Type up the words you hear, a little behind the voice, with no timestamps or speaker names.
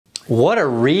What a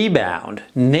rebound.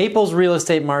 Naples real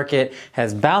estate market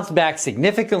has bounced back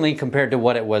significantly compared to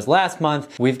what it was last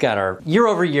month. We've got our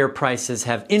year-over-year prices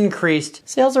have increased.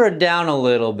 Sales are down a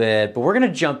little bit, but we're gonna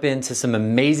jump into some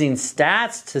amazing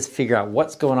stats to figure out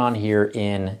what's going on here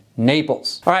in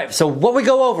Naples. All right, so what we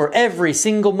go over every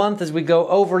single month is we go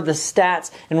over the stats,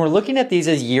 and we're looking at these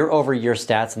as year-over-year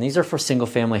stats, and these are for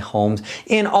single-family homes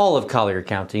in all of Collier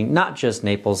County, not just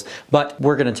Naples, but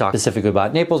we're gonna talk specifically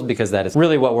about Naples because that is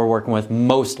really what we're working with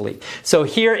mostly. So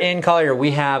here in Collier,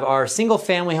 we have our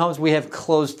single-family homes. We have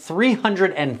closed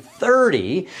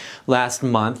 330 last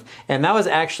month, and that was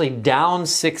actually down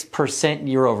 6%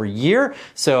 year-over-year.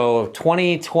 So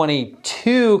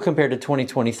 2022 compared to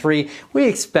 2023, we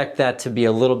expect that to be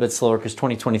a little bit slower because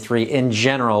 2023 in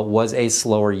general was a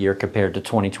slower year compared to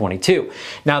 2022.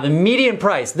 Now the median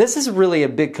price, this is really a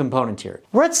big component here.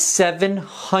 We're at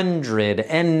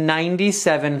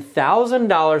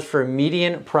 $797,000 for a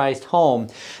median priced home.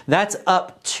 That's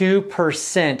up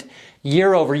 2%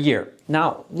 year over year.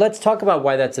 Now, let's talk about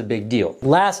why that's a big deal.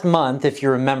 Last month, if you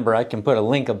remember, I can put a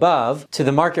link above to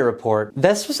the market report.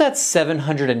 This was at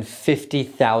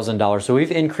 $750,000. So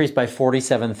we've increased by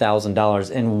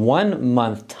 $47,000 in 1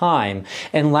 month time.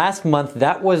 And last month,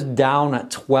 that was down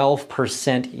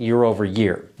 12% year over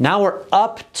year. Now we're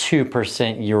up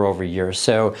 2% year over year.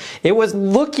 So it was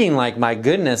looking like, my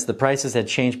goodness, the prices had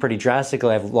changed pretty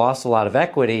drastically. I've lost a lot of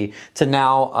equity to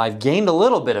now I've gained a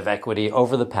little bit of equity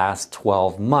over the past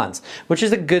 12 months. Which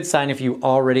is a good sign if you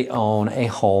already own a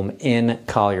home in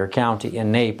Collier County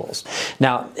in Naples.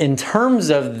 Now, in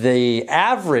terms of the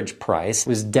average price, it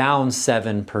was down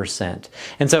 7%.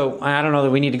 And so I don't know that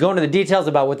we need to go into the details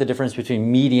about what the difference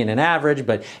between median and average,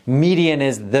 but median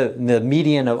is the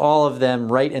median of all of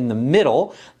them right in the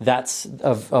middle. That's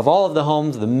of all of the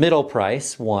homes, the middle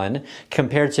price one,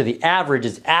 compared to the average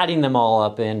is adding them all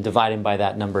up and dividing by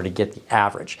that number to get the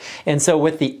average. And so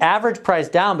with the average price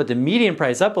down, but the median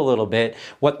price up a little bit,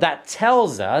 what that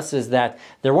tells us is that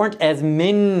there weren't as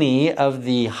many of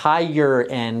the higher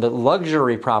end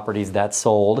luxury properties that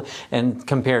sold and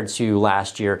compared to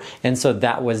last year. And so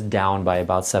that was down by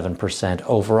about 7%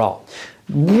 overall.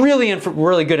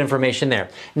 Really good information there.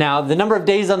 Now, the number of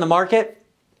days on the market,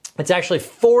 it's actually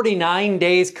 49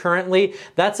 days currently.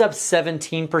 That's up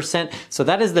 17%. So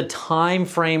that is the time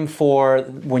frame for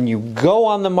when you go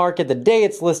on the market, the day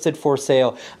it's listed for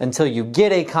sale until you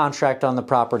get a contract on the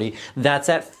property. That's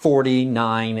at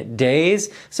 49 days.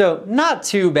 So not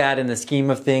too bad in the scheme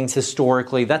of things.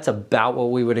 Historically, that's about what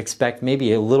we would expect.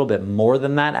 Maybe a little bit more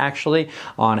than that actually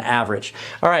on average.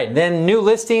 All right, then new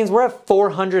listings. We're at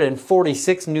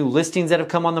 446 new listings that have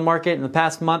come on the market in the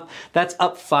past month. That's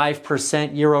up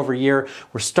 5% year over year.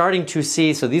 We're starting to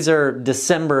see, so these are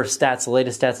December stats, the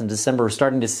latest stats in December. We're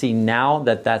starting to see now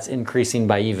that that's increasing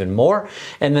by even more.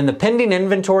 And then the pending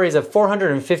inventories of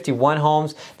 451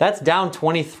 homes, that's down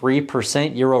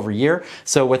 23% year over year.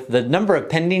 So with the number of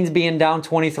pendings being down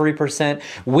 23%,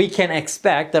 we can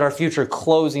expect that our future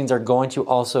closings are going to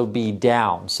also be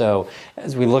down. So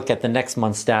as we look at the next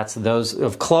month's stats, those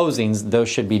of closings, those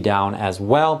should be down as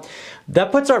well.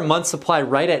 That puts our month supply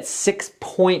right at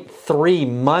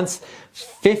 6.3 months,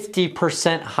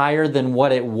 50% higher than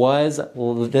what it was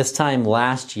this time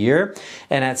last year.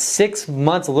 And at 6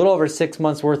 months, a little over 6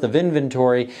 months worth of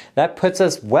inventory, that puts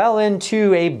us well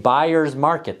into a buyer's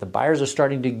market. The buyers are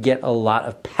starting to get a lot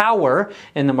of power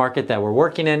in the market that we're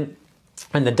working in.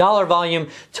 And the dollar volume,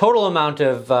 total amount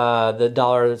of the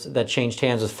dollars that changed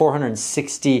hands was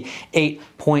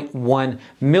 $468.1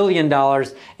 million,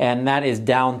 and that is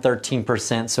down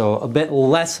 13%. So a bit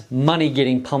less money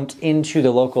getting pumped into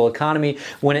the local economy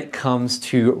when it comes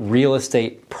to real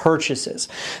estate purchases.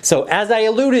 So as I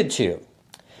alluded to,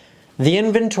 the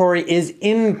inventory is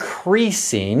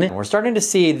increasing. We're starting to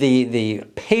see the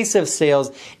pace of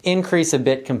sales increase a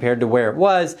bit compared to where it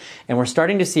was, and we're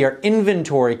starting to see our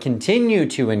inventory continue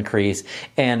to increase,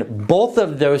 and both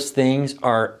of those things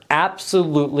are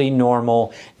absolutely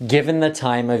normal given the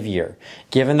time of year.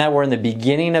 Given that we're in the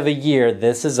beginning of a year,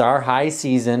 this is our high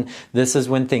season. This is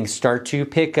when things start to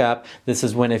pick up. This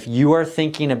is when if you are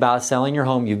thinking about selling your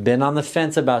home, you've been on the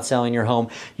fence about selling your home,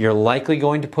 you're likely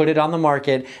going to put it on the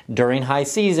market during high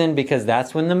season because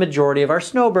that's when the majority of our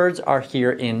snowbirds are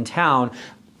here in town,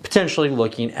 potentially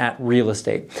looking at real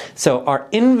estate. So our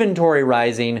inventory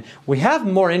rising, we have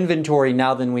more inventory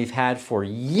now than we've had for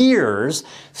years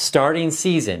starting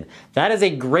season. That is a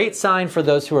great sign for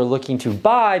those who are looking to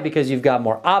buy because you've got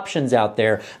more options out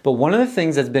there. But one of the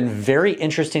things that's been very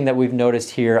interesting that we've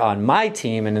noticed here on my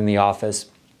team and in the office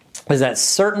is that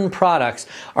certain products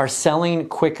are selling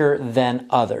quicker than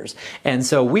others. And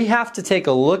so we have to take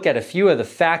a look at a few of the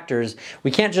factors.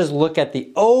 We can't just look at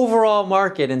the overall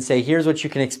market and say, here's what you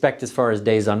can expect as far as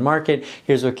days on market,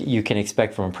 here's what you can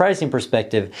expect from a pricing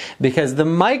perspective, because the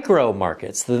micro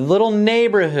markets, the little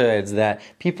neighborhoods that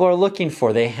people are looking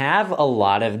for, they have a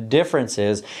lot of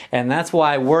differences. And that's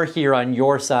why we're here on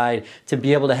your side to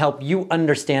be able to help you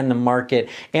understand the market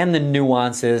and the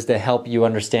nuances, to help you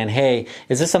understand, hey,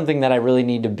 is this something that I really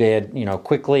need to bid,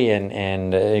 quickly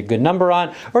and a good number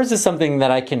on, or is this something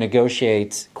that I can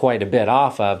negotiate quite a bit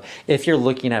off of if you're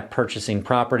looking at purchasing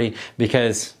property?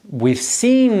 Because we've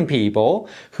seen people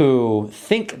who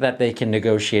think that they can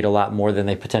negotiate a lot more than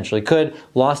they potentially could,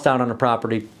 lost out on a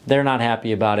property, they're not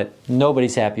happy about it,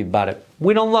 nobody's happy about it.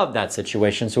 We don't love that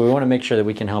situation, so we want to make sure that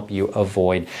we can help you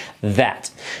avoid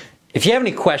that. If you have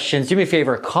any questions, do me a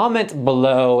favor, comment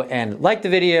below and like the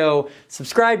video,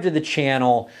 subscribe to the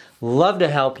channel. Love to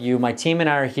help you. My team and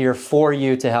I are here for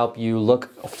you to help you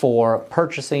look for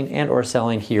purchasing and or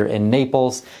selling here in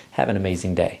Naples. Have an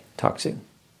amazing day. Talk soon.